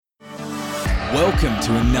Welcome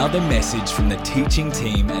to another message from the teaching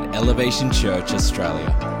team at Elevation Church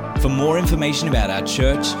Australia. For more information about our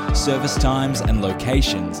church, service times and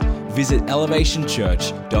locations, visit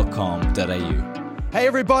elevationchurch.com.au. Hey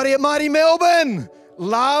everybody at Mighty Melbourne!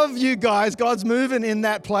 Love you guys. God's moving in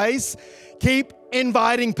that place. Keep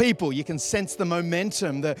inviting people. You can sense the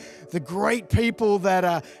momentum, the great people that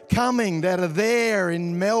are coming, that are there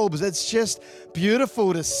in Melbourne. It's just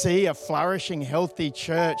beautiful to see a flourishing, healthy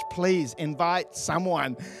church. Please invite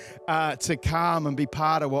someone to come and be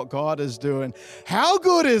part of what God is doing. How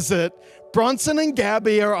good is it? Bronson and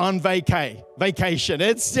Gabby are on vacation.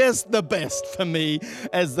 It's just the best for me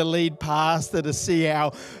as the lead pastor to see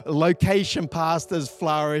our location pastors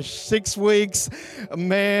flourish. 6 weeks,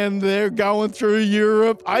 man, they're going through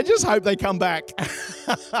Europe. I just hope they come back.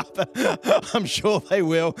 I'm sure they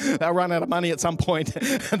will. They'll run out of money at some point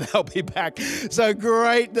and they'll be back. So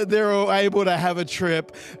great that they're all able to have a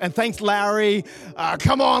trip. And thanks, Larry.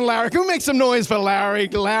 Come on, Larry. Can we make some noise for Larry?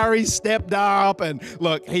 Larry stepped up and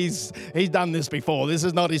look, he's done this before. This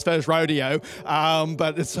is not his first rodeo,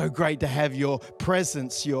 but it's so great to have your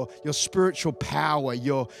presence, your spiritual power,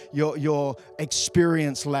 your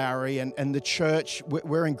experience, Larry, and the church.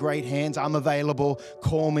 We're in great hands. I'm available.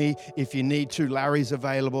 Call me if you need to. Larry's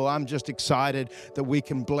available. I'm just excited that we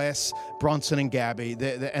can bless Bronson and Gabby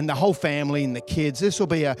and the whole family and the kids. This will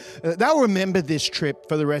be they'll remember this trip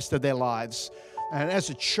for the rest of their lives. And as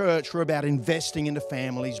a church, we're about investing into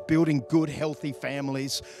families, building good, healthy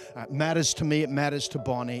families. It matters to me, it matters to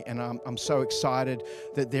Bonnie, and I'm so excited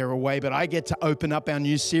that they're away. But I get to open up our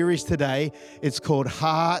new series today. It's called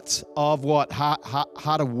Heart of what?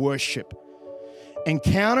 Heart of Worship.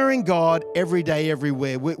 Encountering God every day,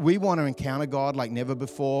 everywhere. We want to encounter God like never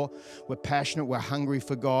before. We're passionate, we're hungry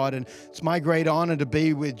for God. And it's my great honor to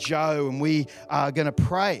be with Joe, and we are going to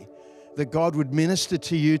pray that God would minister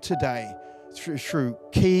to you today. Through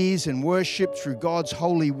keys and worship, through God's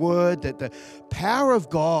holy word, that the power of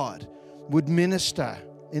God would minister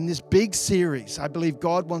in this big series. I believe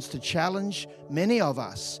God wants to challenge many of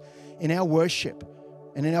us in our worship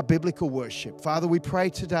and in our biblical worship. Father, we pray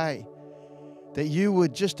today that you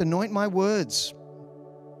would just anoint my words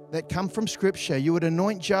that come from Scripture. You would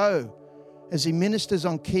anoint Joe as he ministers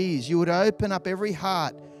on keys. You would open up every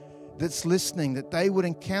heart that's listening, that they would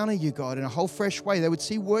encounter you, God, in a whole fresh way. They would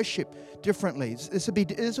see worship differently. This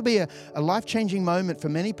will be a life-changing moment for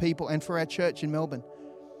many people and for our church in Melbourne.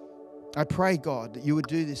 I pray, God, that you would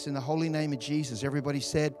do this in the holy name of Jesus. Everybody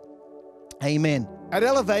said, amen. At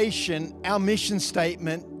Elevation, our mission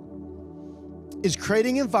statement is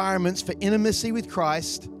creating environments for intimacy with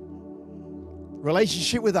Christ,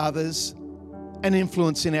 relationship with others, and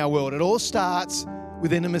influence in our world. It all starts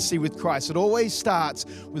with intimacy with Christ. It always starts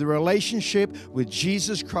with a relationship with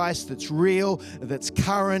Jesus Christ that's real, that's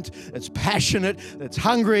current, that's passionate, that's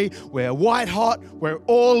hungry. We're white hot, we're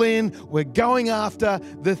all in, we're going after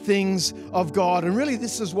the things of God. And really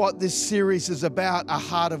this is what this series is about, a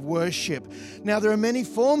heart of worship. Now there are many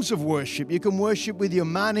forms of worship. You can worship with your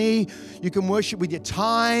money, you can worship with your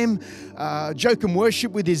time. Joe can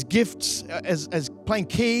worship with his gifts as playing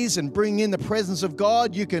keys and bring in the presence of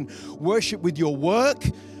God. You can worship with your work.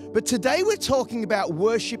 But today we're talking about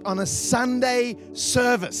worship on a Sunday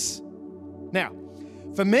service. Now,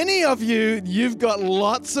 for many of you, you've got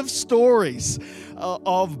lots of stories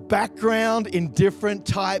of background in different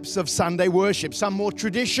types of Sunday worship. Some more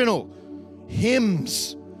traditional,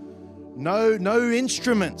 hymns, no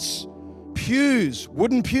instruments, pews,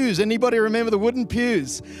 wooden pews. Anybody remember the wooden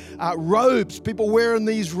pews? Robes, people wearing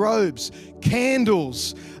these robes,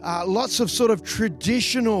 candles, lots of sort of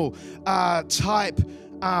traditional type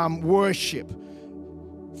worship.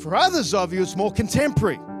 For others of you, it's more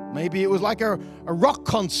contemporary. Maybe it was like a rock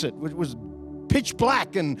concert, which was pitch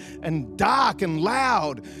black and dark and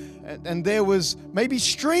loud. And there was maybe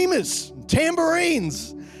streamers,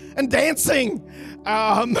 tambourines, and dancing.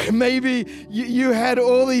 Maybe you had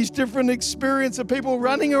all these different experiences of people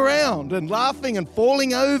running around and laughing and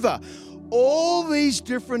falling over. All these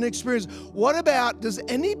different experiences. What about, does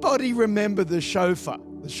anybody remember the chauffeur?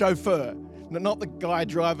 The chauffeur. Not the guy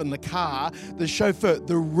driving the car, the chauffeur,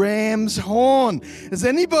 the ram's horn. Has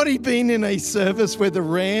anybody been in a service where the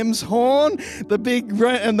ram's horn,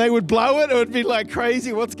 and they would blow it? It would be like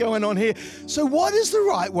crazy, what's going on here? So what is the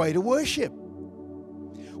right way to worship?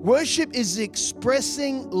 Worship is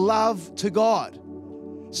expressing love to God.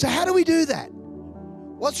 So how do we do that?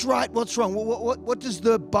 What's right, what's wrong? What does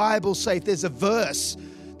the Bible say? If there's a verse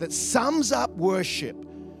that sums up worship,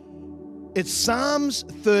 it's Psalms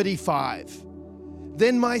 35.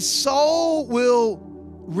 Then my soul will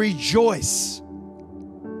rejoice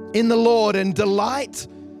in the Lord and delight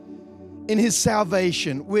in his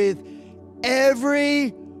salvation. With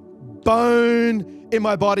every bone in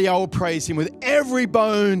my body, I will praise him. With every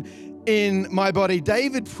bone in my body.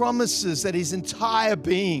 David promises that his entire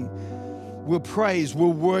being will praise,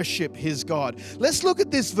 will worship his God. Let's look at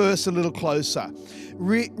this verse a little closer.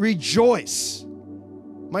 Rejoice.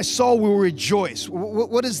 My soul will rejoice.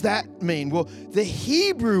 What does that mean? Well, the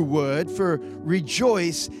Hebrew word for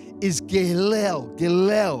rejoice is gelel.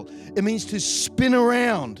 Gelel. It means to spin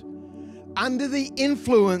around under the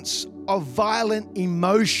influence of violent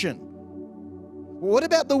emotion. What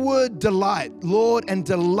about the word delight? Lord, and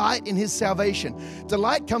delight in his salvation.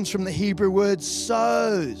 Delight comes from the Hebrew word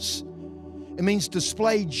soz. It means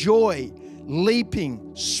display joy,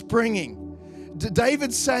 leaping, springing.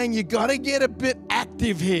 David's saying you got to get a bit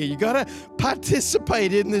active here. You got to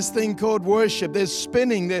participate in this thing called worship. There's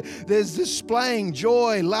spinning, there's displaying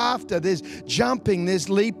joy, laughter, there's jumping, there's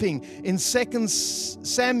leaping. In 2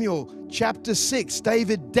 Samuel chapter 6,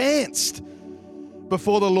 David danced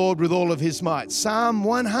before the Lord with all of his might. Psalm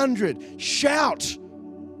 100, shout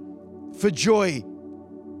for joy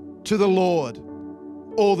to the Lord,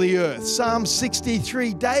 all the earth. Psalm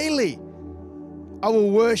 63, daily I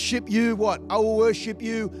will worship you, what? I will worship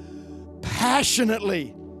you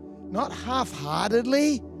passionately, not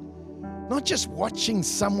half-heartedly, not just watching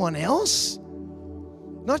someone else,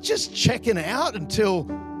 not just checking out until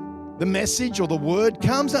the message or the word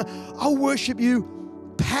comes. I'll worship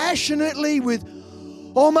you passionately with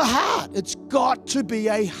all my heart. It's got to be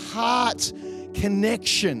a heart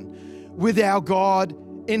connection with our God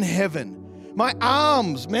in heaven. My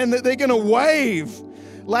arms, man, they're going to wave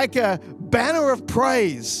like a banner of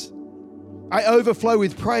praise. I overflow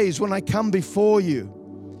with praise when I come before you.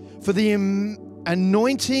 For the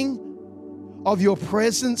anointing of your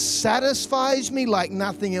presence satisfies me like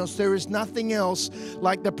nothing else. There is nothing else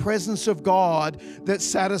like the presence of God that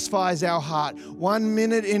satisfies our heart. 1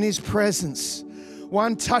 minute in his presence,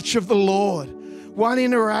 one touch of the Lord, one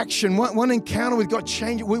interaction, one encounter with God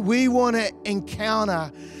change. We want to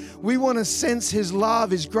encounter. We want to sense his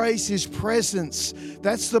love, his grace, his presence.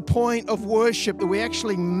 That's the point of worship, that we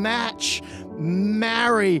actually match,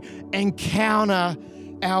 marry, encounter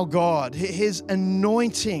our God, his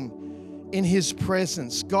anointing in his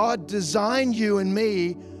presence. God designed you and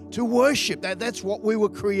me to worship. That's what we were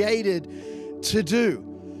created to do.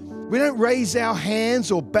 We don't raise our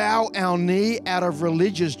hands or bow our knee out of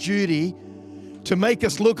religious duty to make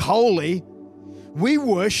us look holy. We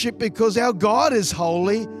worship because our God is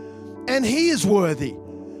holy and he is worthy.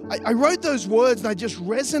 I wrote those words and I just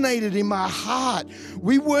resonated in my heart.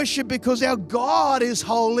 We worship because our God is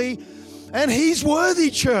holy and he's worthy,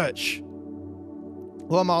 church.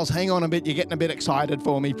 Well, Miles, hang on a bit. You're getting a bit excited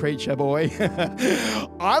for me, preacher boy.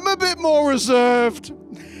 I'm a bit more reserved.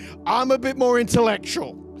 I'm a bit more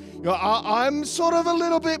intellectual. I'm sort of a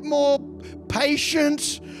little bit more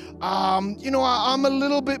patient. I'm a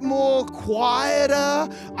little bit more quieter.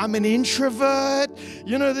 I'm an introvert.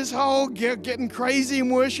 This whole getting crazy in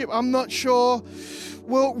worship, I'm not sure.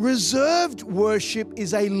 Well, reserved worship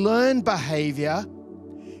is a learned behavior.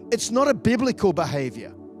 It's not a biblical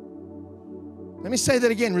behavior. Let me say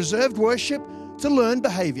that again. Reserved worship, it's a learned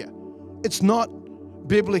behavior. It's not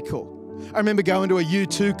biblical. I remember going to a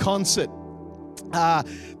U2 concert.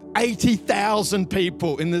 80,000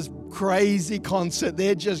 people in this crazy concert.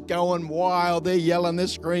 They're just going wild. They're yelling, they're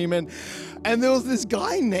screaming. And there was this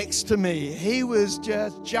guy next to me. He was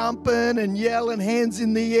just jumping and yelling, hands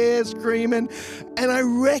in the air, screaming. And I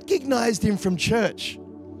recognized him from church.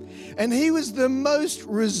 And he was the most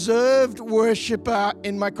reserved worshiper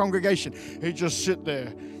in my congregation. He'd just sit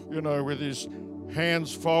there, with his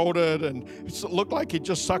hands folded, and it looked like he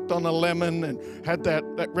just sucked on a lemon and had that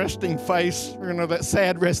resting face, that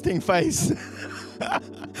sad resting face.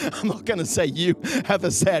 I'm not going to say you have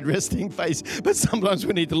a sad resting face, but sometimes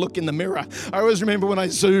we need to look in the mirror. I always remember when we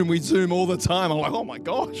Zoom all the time. I'm like, oh my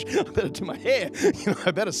gosh, I better do my hair.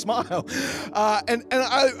 I better smile. And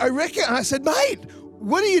I said, mate,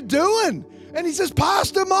 what are you doing? And he says,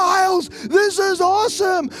 Pastor Miles, this is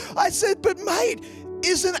awesome. I said, but mate,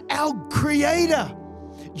 isn't our Creator,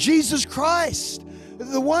 Jesus Christ,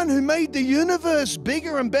 the one who made the universe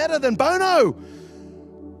bigger and better than Bono?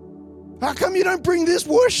 How come you don't bring this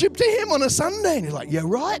worship to him on a Sunday? And he's like, you're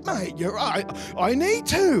right, mate, you're right. I need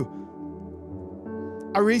to.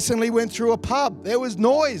 I recently went through a pub. There was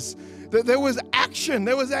noise. There was action.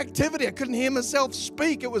 There was activity. I couldn't hear myself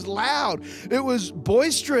speak. It was loud. It was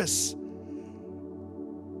boisterous.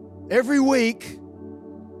 Every week,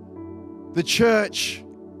 the church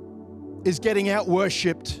is getting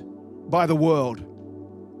out-worshipped by the world.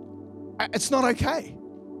 It's not okay.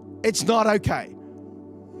 It's not okay.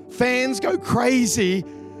 fans go crazy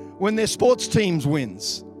when their sports teams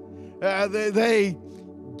wins. They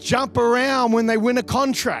jump around when they win a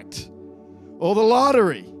contract or the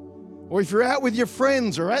lottery, or if you're out with your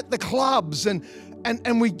friends or at the clubs, and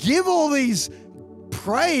we give all these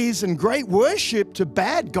praise and great worship to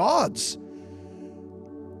bad gods.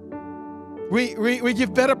 We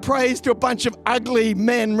give better praise to a bunch of ugly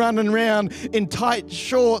men running around in tight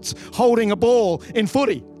shorts holding a ball in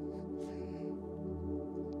footy.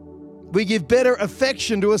 We give better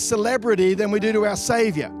affection to a celebrity than we do to our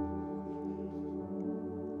Savior.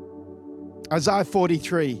 Isaiah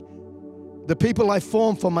 43, the people I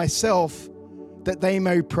formed for myself, that they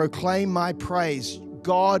may proclaim my praise.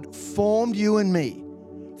 God formed you and me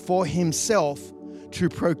for himself to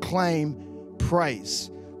proclaim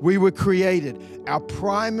praise. We were created. Our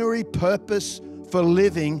primary purpose for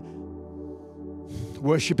living,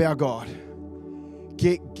 worship our God.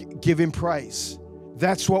 Give him praise.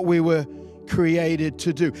 That's what we were created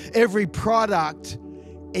to do. Every product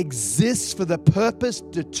exists for the purpose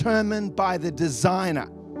determined by the designer,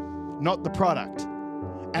 not the product.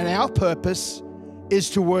 And our purpose is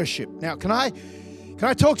to worship. Now, can I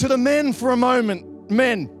talk to the men for a moment?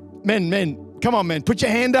 Men. Come on, men. Put your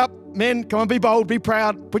hand up. Men, come on, be bold, be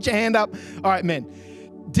proud. Put your hand up. All right, men.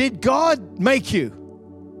 Did God make you?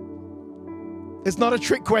 It's not a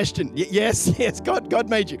trick question. Yes, God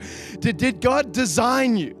made you. Did God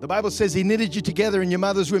design you? The Bible says he knitted you together in your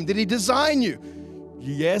mother's womb. Did he design you?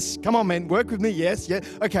 Yes. Come on, men. Work with me. Yes. Yeah.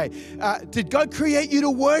 Okay. Did God create you to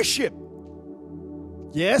worship?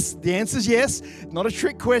 Yes. The answer is yes. Not a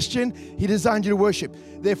trick question. He designed you to worship.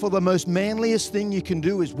 Therefore, the most manliest thing you can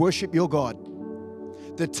do is worship your God.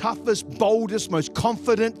 The toughest, boldest, most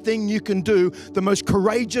confident thing you can do, the most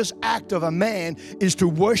courageous act of a man is to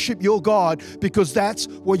worship your God, because that's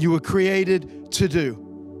what you were created to do.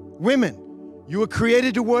 Women, you were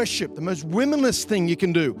created to worship. The most womanless thing you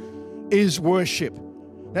can do is worship.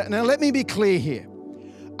 Now let me be clear here.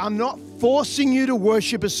 I'm not forcing you to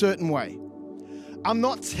worship a certain way. I'm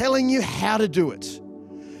not telling you how to do it.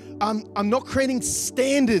 I'm not creating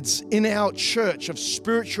standards in our church of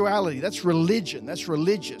spirituality. That's religion. That's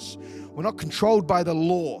religious. We're not controlled by the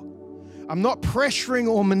law. I'm not pressuring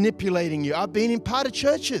or manipulating you. I've been in part of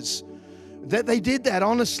churches that they did that,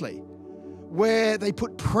 honestly, where they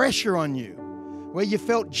put pressure on you, where you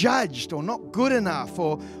felt judged or not good enough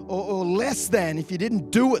or less than if you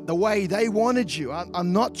didn't do it the way they wanted you.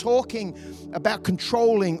 I'm not talking about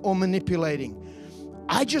controlling or manipulating.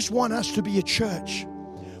 I just want us to be a church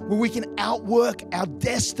where we can outwork our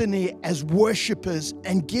destiny as worshipers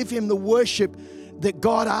and give him the worship that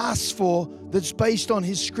God asks for, that's based on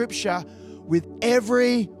his scripture, with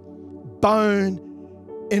every bone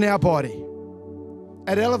in our body.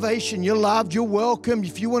 At Elevation, you're loved, you're welcome.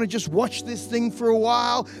 If you want to just watch this thing for a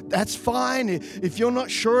while, that's fine. If you're not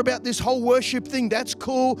sure about this whole worship thing, that's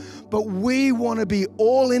cool. But we want to be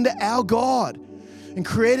all into our God and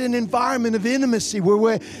create an environment of intimacy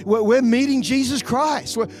where we're meeting Jesus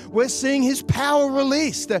Christ. We're seeing his power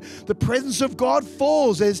released. The presence of God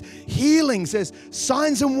falls. There's healings. There's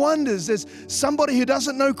signs and wonders. There's somebody who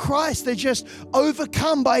doesn't know Christ. They're just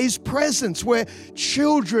overcome by his presence. Where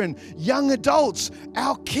children, young adults,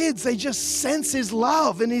 our kids, they just sense his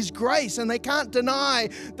love and his grace, and they can't deny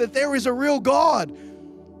that there is a real God.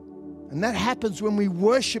 And that happens when we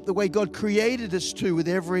worship the way God created us to, with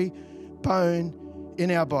every bone in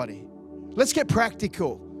our body. Let's get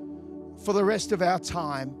practical for the rest of our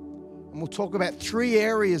time, and we'll talk about 3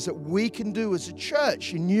 areas that we can do as a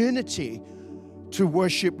church in unity to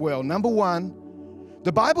worship well. Number 1,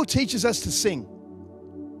 the Bible teaches us to sing.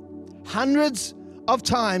 Hundreds of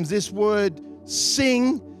times this word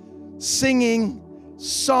singing,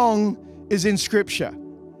 song is in Scripture.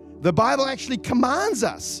 The Bible actually commands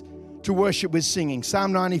us to worship with singing.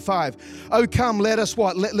 Psalm 95. Oh, come, let us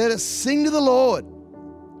what? Let us sing to the Lord.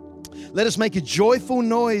 Let us make a joyful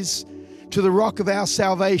noise to the rock of our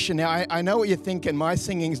salvation. Now, I know what you're thinking. My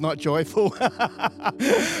singing's not joyful.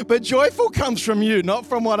 But joyful comes from you, not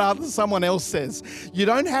from what someone else says. You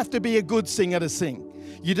don't have to be a good singer to sing.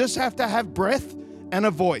 You just have to have breath and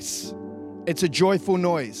a voice. It's a joyful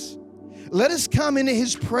noise. Let us come into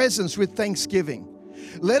his presence with thanksgiving.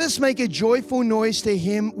 Let us make a joyful noise to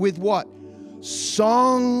him with what?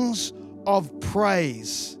 Songs of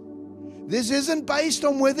praise. This isn't based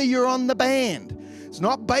on whether you're on the band. It's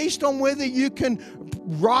not based on whether you can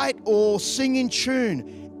write or sing in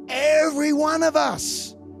tune. Every one of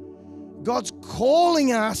us, God's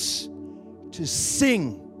calling us to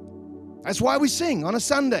sing. That's why we sing on a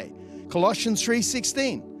Sunday. Colossians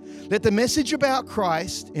 3:16. Let the message about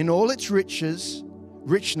Christ in all its richness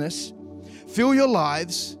fill your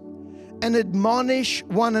lives, and admonish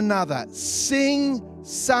one another. Sing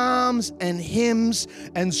psalms and hymns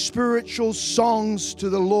and spiritual songs to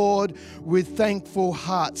the Lord with thankful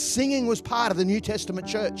hearts. Singing was part of the New Testament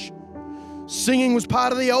church. Singing was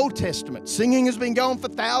part of the Old Testament. Singing has been going for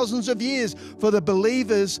thousands of years for the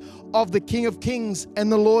believers of the King of Kings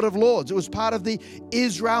and the Lord of Lords. It was part of the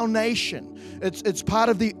Israel nation. It's part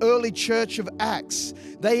of the early church of Acts.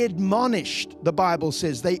 They admonished, the Bible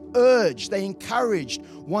says. They urged, they encouraged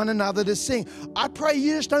one another to sing. I pray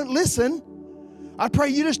you just don't listen. I pray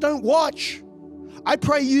you just don't watch. I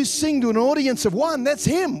pray you sing to an audience of one. That's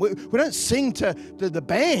him. We don't sing to the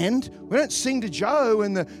band. We don't sing to Joe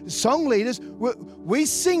and the song leaders. We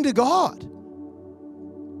sing to God.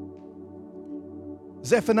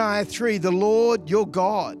 Zephaniah 3, the Lord your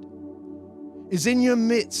God is in your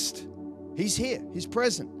midst. He's here. He's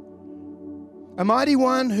present. A mighty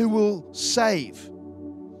one who will save.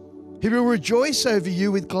 He will rejoice over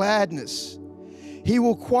you with gladness. He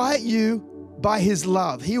will quiet you by his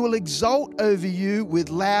love. He will exult over you with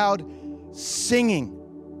loud singing.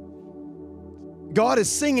 God is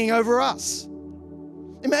singing over us.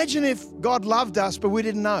 Imagine if God loved us, but we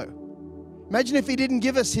didn't know. Imagine if he didn't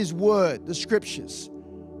give us his word, the scriptures.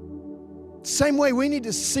 Same way we need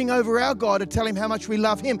to sing over our God to tell him how much we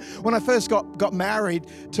love him. When I first got married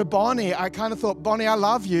to Bonnie, I kind of thought, Bonnie, I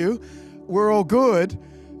love you. We're all good.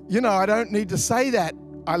 You know, I don't need to say that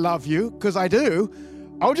I love you, because I do.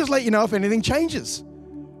 I'll just let you know if anything changes.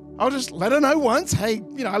 I'll just let her know once, hey,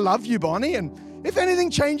 I love you, Bonnie, and if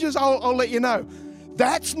anything changes, I'll let you know.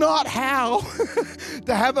 That's not how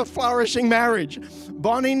to have a flourishing marriage.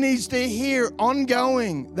 Bonnie needs to hear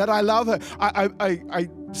ongoing that I love her. I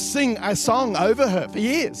sing a song over her for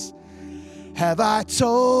years. Have I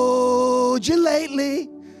told you lately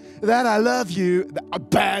that I love you? A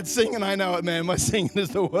bad singing, I know it, man. My singing is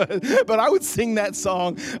the worst. But I would sing that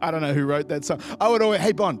song. I don't know who wrote that song. I would always,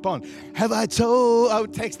 hey, Bon, have I told? I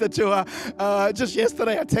would text it to her. Just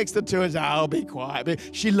yesterday, I texted to her, I'll be quiet. But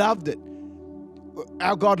she loved it.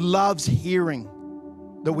 Our God loves hearing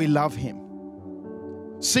that we love him.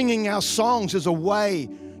 Singing our songs is a way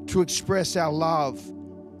to express our love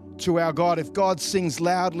to our God. If God sings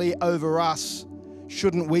loudly over us,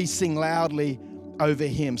 shouldn't we sing loudly over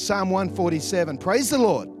him? Psalm 147, praise the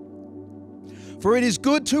Lord. For it is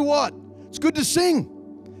good to what? It's good to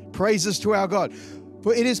sing praises to our God.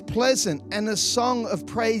 For it is pleasant, and a song of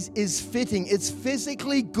praise is fitting. It's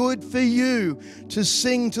physically good for you to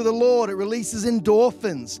sing to the Lord. It releases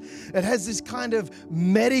endorphins. It has this kind of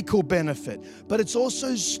medical benefit, but it's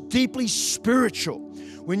also deeply spiritual.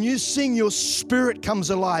 When you sing, your spirit comes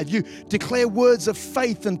alive. You declare words of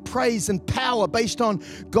faith and praise and power based on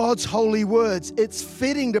God's holy words. It's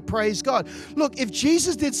fitting to praise God. Look, if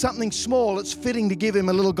Jesus did something small, it's fitting to give him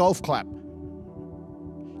a little golf clap.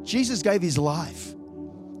 Jesus gave his life.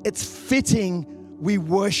 It's fitting we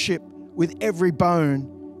worship with every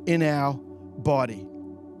bone in our body.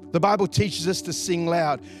 The Bible teaches us to sing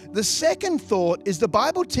loud. The second thought is the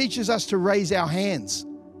Bible teaches us to raise our hands.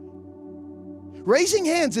 Raising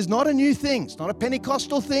hands is not a new thing. It's not a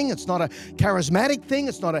Pentecostal thing. It's not a charismatic thing.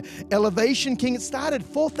 It's not an elevation king. It started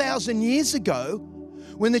 4,000 years ago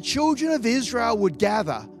when the children of Israel would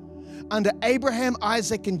gather under Abraham,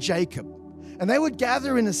 Isaac, and Jacob. And they would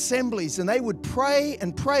gather in assemblies and they would pray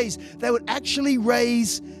and praise. They would actually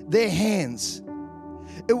raise their hands.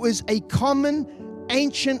 It was a common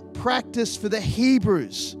ancient practice for the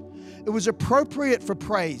Hebrews. It was appropriate for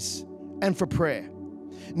praise and for prayer.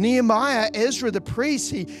 Nehemiah, Ezra, the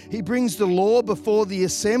priest, he brings the law before the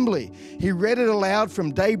assembly. He read it aloud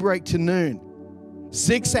from daybreak to noon.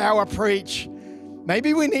 6-hour preach.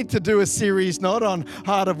 Maybe we need to do a series not on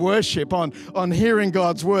Heart of Worship, on hearing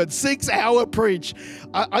God's word. 6-hour preach.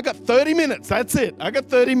 I got 30 minutes. That's it. I got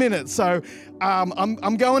 30 minutes. So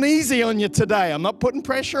I'm going easy on you today. I'm not putting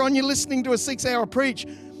pressure on you listening to a 6-hour preach,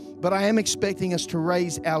 but I am expecting us to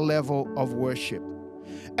raise our level of worship.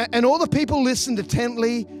 And all the people listened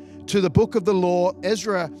intently to the book of the law.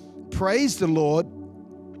 Ezra praised the Lord,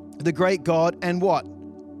 the great God, and what?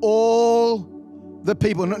 All the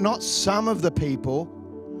people, not some of the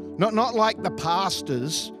people, not like the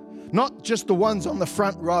pastors, not just the ones on the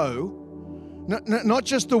front row, not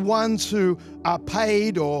just the ones who are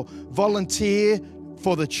paid or volunteer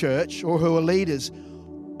for the church or who are leaders.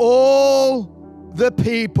 All the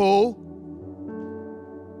people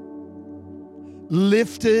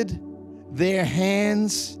lifted their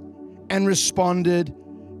hands and responded,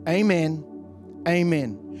 amen,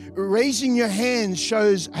 amen. Raising your hands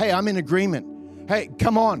shows, hey, I'm in agreement. Hey,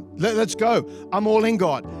 come on, let's go. I'm all in,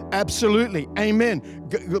 God. Absolutely. Amen.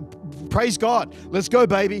 Praise God. Let's go,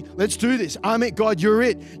 baby. Let's do this. I'm it, God. You're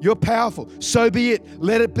it. You're powerful. So be it.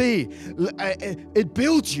 Let it be. It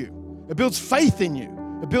builds you. It builds faith in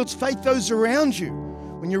you. It builds faith those around you.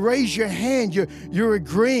 When you raise your hand, you're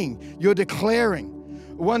agreeing. You're declaring.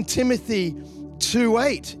 1 Timothy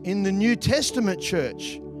 2:8 in the New Testament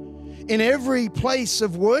church. In every place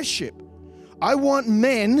of worship, I want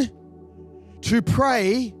men to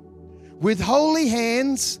pray with holy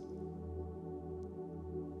hands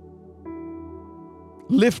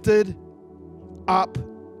lifted up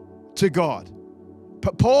to God.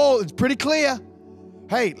 Paul, it's pretty clear.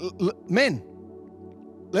 Hey, men,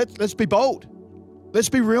 let's be bold. Let's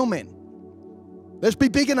be real men. Let's be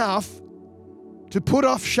big enough to put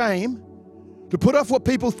off shame, to put off what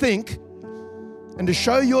people think, and to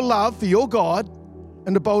show your love for your God,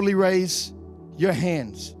 and to boldly raise your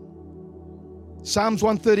hands. Psalms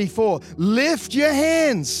 134, lift your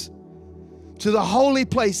hands to the holy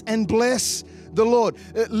place and bless the Lord.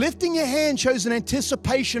 Lifting your hand shows an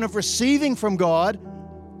anticipation of receiving from God,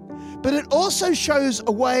 but it also shows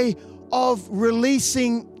a way of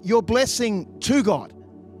releasing your blessing to God.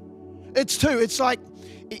 It's like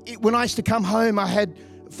when I used to come home, I had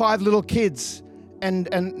 5 little kids and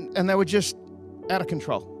they were just out of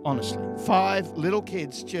control, honestly. 5 little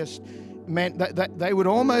kids just meant that they would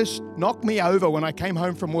almost knock me over when I came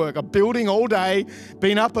home from work. I'm building all day,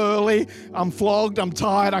 been up early, I'm flogged, I'm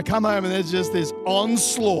tired. I come home and there's just this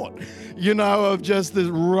onslaught, of just this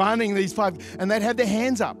running these 5, and they'd have their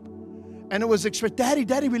hands up. And it was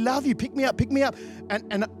Daddy, we love you, pick me up.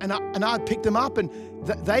 And I'd pick them up, and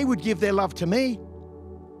they would give their love to me.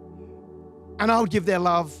 And I would give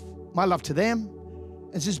my love to them.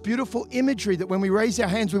 It's this beautiful imagery that when we raise our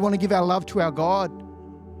hands, we want to give our love to our God.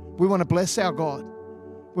 We want to bless our God.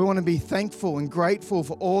 We want to be thankful and grateful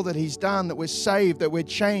for all that He's done, that we're saved, that we're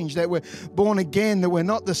changed, that we're born again, that we're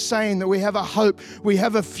not the same, that we have a hope, we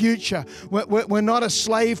have a future. We're not a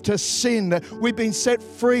slave to sin, that we've been set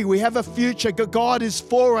free, we have a future. God is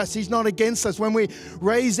for us, He's not against us. When we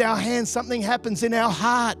raise our hands, something happens in our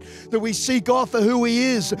heart, that we see God for who He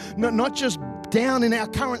is, not just down in our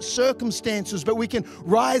current circumstances, but we can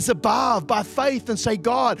rise above by faith and say,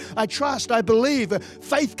 God, I trust, I believe.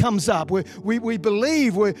 Faith comes up. We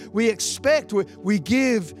believe, we expect, we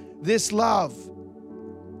give this love.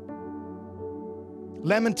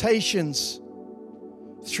 Lamentations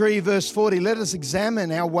 3 verse 40, let us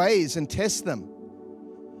examine our ways and test them.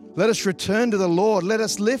 Let us return to the Lord. Let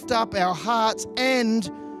us lift up our hearts and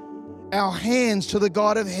our hands to the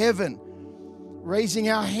God of heaven. Raising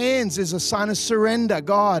our hands is a sign of surrender.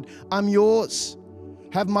 God, I'm yours.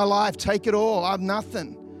 Have my life. Take it all. I've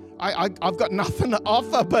nothing. I've got nothing to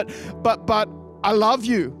offer, but I love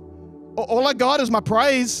you. All I got is my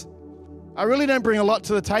praise. I really don't bring a lot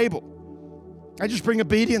to the table. I just bring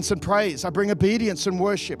obedience and praise. I bring obedience and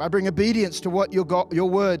worship. I bring obedience to what your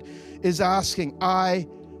word is asking. I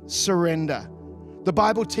surrender. The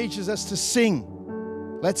Bible teaches us to sing.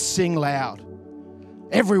 Let's sing loud.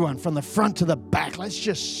 Everyone from the front to the back, let's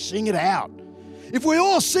just sing it out. If we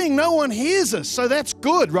all sing, no one hears us, so that's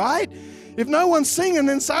good, right? If no one's singing,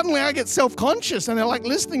 then suddenly I get self-conscious and they're like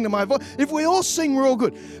listening to my voice. If we all sing, we're all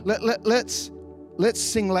good. Let's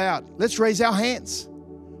sing loud. Let's raise our hands.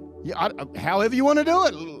 However you want to do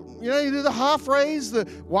it. You do the half raise, the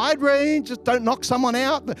wide range, just don't knock someone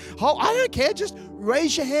out. I don't care, just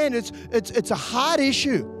raise your hand. It's a hard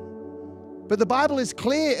issue. But the Bible is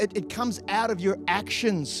clear. It comes out of your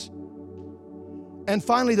actions. And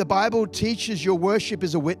finally, the Bible teaches your worship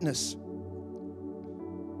is a witness.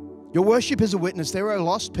 Your worship is a witness. There are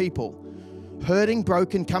lost people, hurting,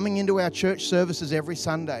 broken, coming into our church services every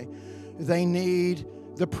Sunday. They need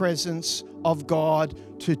the presence of God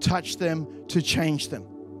to touch them, to change them.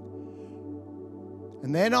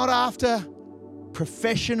 And they're not after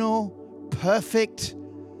professional, perfect,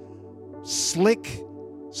 slick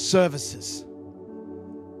services.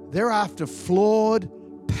 They're after flawed,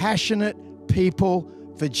 passionate people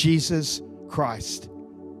for Jesus Christ.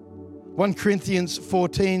 1 Corinthians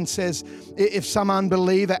 14 says, if some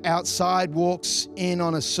unbeliever outside walks in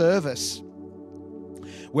on a service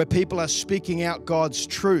where people are speaking out God's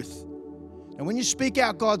truth, and when you speak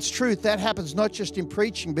out God's truth, that happens not just in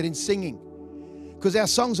preaching, but in singing, because our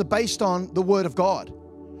songs are based on the Word of God.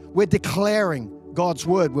 We're declaring God's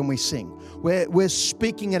Word when we sing. We're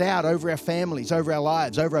speaking it out over our families, over our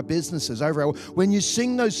lives, over our businesses, when you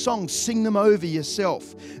sing those songs, sing them over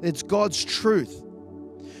yourself. It's God's truth.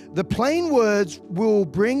 The plain words will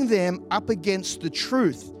bring them up against the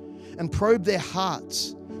truth and probe their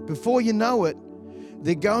hearts. Before you know it,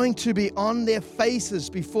 They're going to be on their faces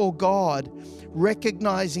before God,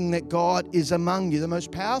 recognizing that God is among you. The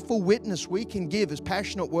most powerful witness we can give is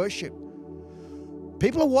passionate worship.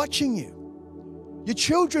 People are watching you. Your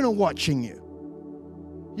children are watching you.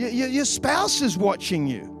 Your spouse is watching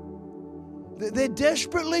you. They're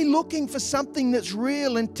desperately looking for something that's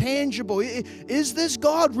real and tangible. Is this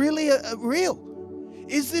God really real?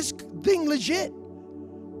 Is this thing legit?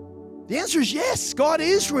 The answer is yes, God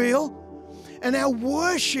is real. And our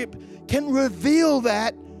worship can reveal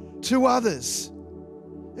that to others.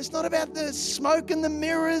 It's not about the smoke and the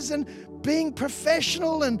mirrors and being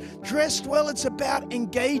professional and dressed well. It's about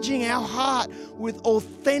engaging our heart with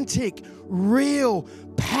authentic, real,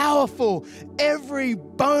 powerful, every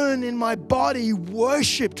bone in my body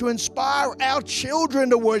worship to inspire our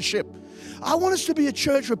children to worship. I want us to be a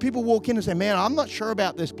church where people walk in and say, man, I'm not sure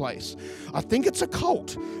about this place. I think it's a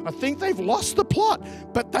cult. I think they've lost the plot,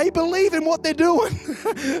 but they believe in what they're doing.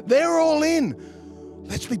 They're all in.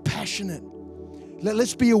 Let's be passionate.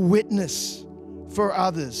 Let's be a witness for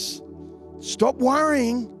others. Stop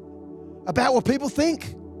worrying about what people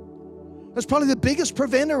think. That's probably the biggest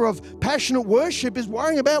preventer of passionate worship, is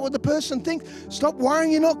worrying about what the person thinks. Stop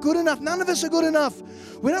worrying you're not good enough. None of us are good enough.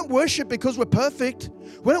 We don't worship because we're perfect.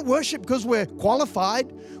 We don't worship because we're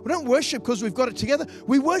qualified. We don't worship because we've got it together.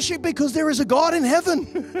 We worship because there is a God in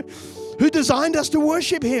heaven who designed us to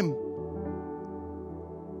worship Him.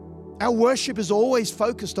 Our worship is always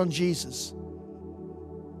focused on Jesus.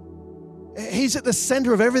 He's at the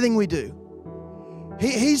center of everything we do.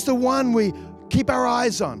 He's the one we keep our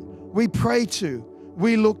eyes on, we pray to,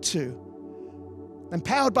 we look to.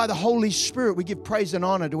 Empowered by the Holy Spirit, we give praise and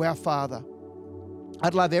honor to our Father.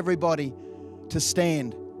 I'd love everybody to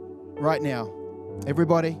stand right now.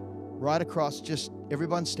 Everybody, right across, just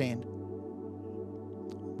everyone stand.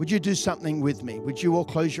 Would you do something with me? Would you all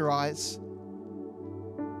close your eyes?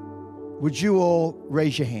 Would you all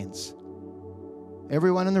raise your hands?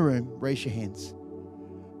 Everyone in the room, raise your hands.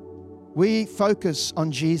 We focus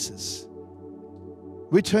on Jesus.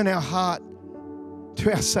 We turn our heart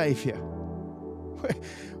to our Savior.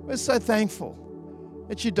 We're so thankful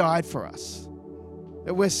that you died for us,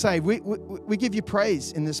 that we're saved. We give you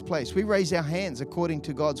praise in this place. We raise our hands according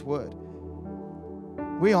to God's word.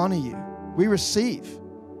 We honor you. We receive.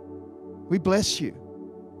 We bless you.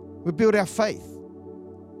 We build our faith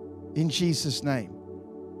in Jesus' name.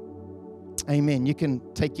 Amen. You can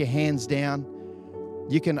take your hands down.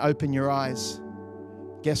 You can open your eyes.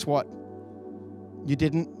 Guess what? You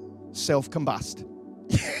didn't self-combust.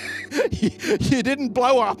 You didn't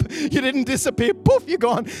blow up. You didn't disappear. Poof, you're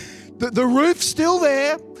gone. The roof's still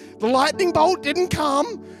there. The lightning bolt didn't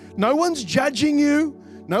come. No one's judging you.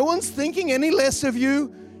 No one's thinking any less of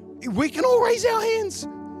you. We can all raise our hands.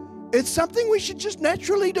 It's something we should just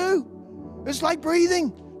naturally do. It's like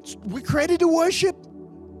breathing. We're created to worship.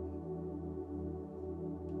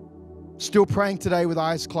 Still praying today with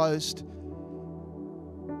eyes closed.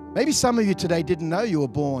 Maybe some of you today didn't know you were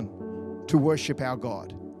born to worship our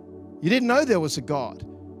God. You didn't know there was a God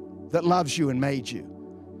that loves you and made you.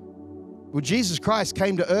 Well, Jesus Christ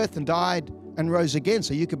came to earth and died and rose again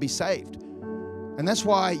so you could be saved. And that's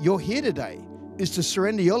why you're here today, is to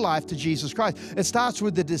surrender your life to Jesus Christ. It starts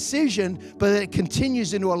with the decision, but it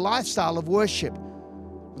continues into a lifestyle of worship.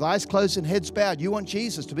 With eyes closed and heads bowed, you want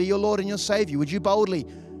Jesus to be your Lord and your Savior. Would you boldly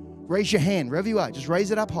raise your hand wherever you are? Just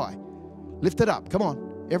raise it up high. Lift it up. Come on.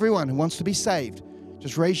 Everyone who wants to be saved,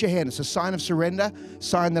 just raise your hand. It's a sign of surrender,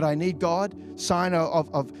 sign that I need God, sign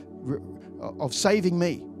of saving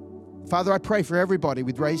me. Father, I pray for everybody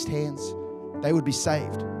with raised hands, they would be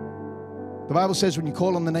saved. The Bible says when you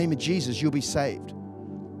call on the name of Jesus, you'll be saved.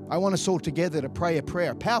 I want us all together to pray a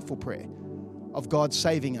prayer, a powerful prayer of God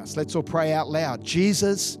saving us. Let's all pray out loud.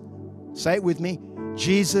 Jesus, say it with me.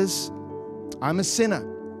 Jesus, I'm a sinner.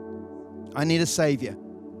 I need a Savior.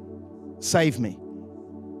 Save me.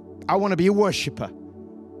 I want to be a worshiper.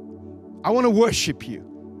 I want to worship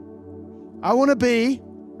you. I want to be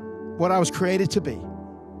what I was created to be.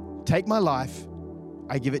 Take my life.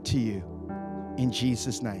 I give it to you. In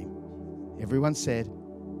Jesus' name. Everyone said,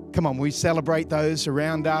 come on, we celebrate those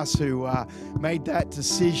around us who made that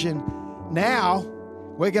decision. Now,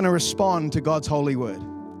 we're going to respond to God's holy word.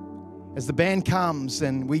 As the band comes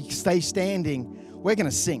and we stay standing, we're going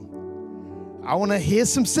to sing. I want to hear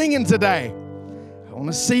some singing today. I want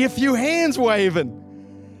to see a few hands waving.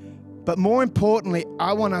 But more importantly,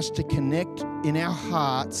 I want us to connect in our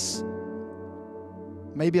hearts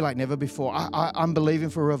maybe like never before. I'm believing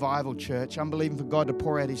for revival, church. I'm believing for God to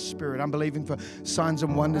pour out His Spirit. I'm believing for signs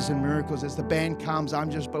and wonders and miracles. As the band comes, I'm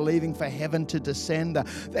just believing for heaven to descend,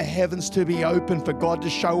 the heavens to be open, for God to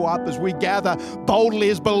show up as we gather boldly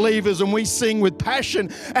as believers and we sing with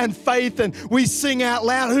passion and faith and we sing out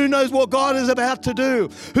loud. Who knows what God is about to do?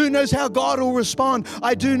 Who knows how God will respond?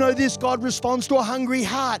 I do know this: God responds to a hungry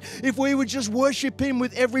heart. If we would just worship Him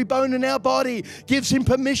with every bone in our body, gives Him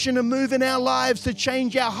permission to move in our lives, to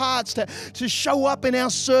change our hearts, to show up in our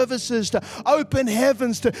services, to open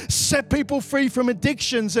heavens, to set people free from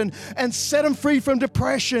addictions and set them free from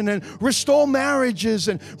depression and restore marriages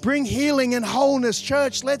and bring healing and wholeness.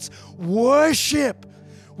 Church, let's worship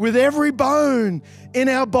with every bone in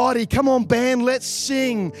our body. Come on, band, let's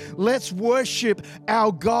sing. Let's worship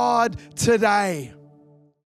our God today.